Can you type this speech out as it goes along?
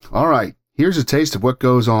All right, here's a taste of what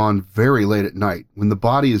goes on very late at night when the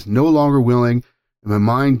body is no longer willing and my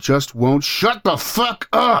mind just won't shut the fuck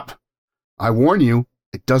up. I warn you,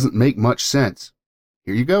 it doesn't make much sense.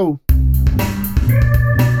 Here you go.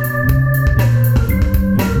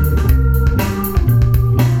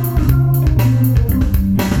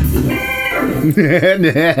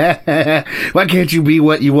 Why can't you be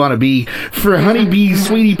what you want to be? For honeybees,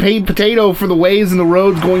 sweetie paid potato, for the ways and the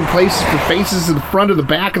roads, going places, for faces in the front or the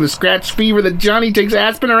back of the scratch fever that Johnny takes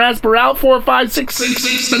aspirin or Aspiral 4, 5, 6, 6,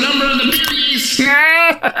 6, the number of the bees.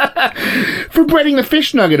 For breading the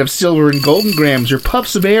fish nugget of silver and golden grams, or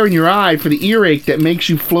puffs of air in your eye, for the earache that makes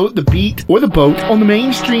you float the beat or the boat on the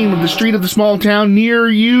main stream of the street of the small town near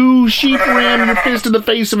you. Sheep ram your fist in the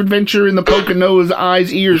face of adventure in the poke nose,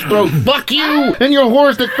 eyes, ears, throat. Fuck you! And your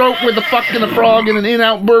horse that throat with a fuck and a frog and an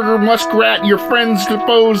in-out burger muskrat. Your friends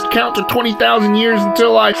supposed count to 20,000 years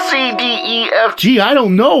until I C, D, E, F, G. I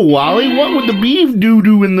don't know, Wally. What would the beef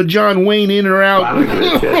do in the John Wayne in or out?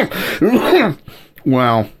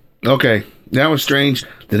 Wow. Okay. That was strange.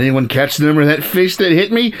 Did anyone catch the number of that fish that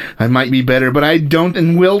hit me? I might be better, but I don't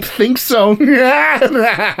and will think so.